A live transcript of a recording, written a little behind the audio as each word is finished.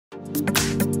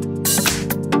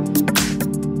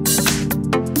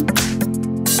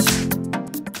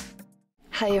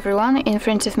Hi everyone, in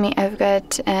front of me I've got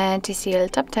TCL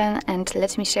Tab 10 and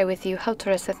let me share with you how to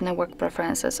reset network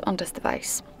preferences on this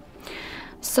device.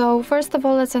 So first of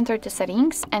all, let's enter the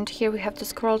settings, and here we have to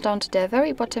scroll down to the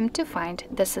very bottom to find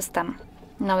the system.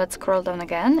 Now let's scroll down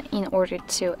again in order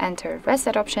to enter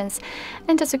reset options,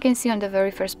 and as you can see on the very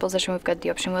first position we've got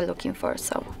the option we're looking for,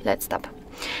 so let's tap.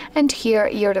 And here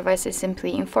your device is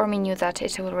simply informing you that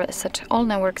it will reset all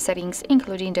network settings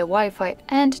including the Wi-Fi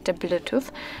and the Bluetooth.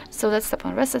 So let's tap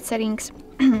on reset settings.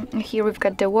 Here we've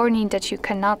got the warning that you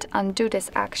cannot undo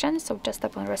this action, so just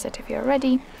tap on reset if you're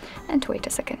ready and wait a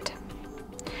second.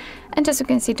 And as you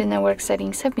can see, the network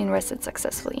settings have been reset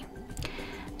successfully.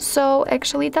 So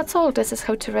actually that's all. This is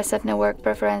how to reset network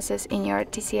preferences in your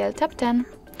TCL Tab 10.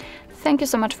 Thank you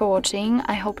so much for watching.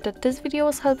 I hope that this video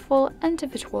was helpful, and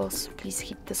if it was, please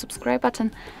hit the subscribe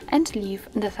button and leave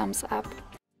the thumbs up.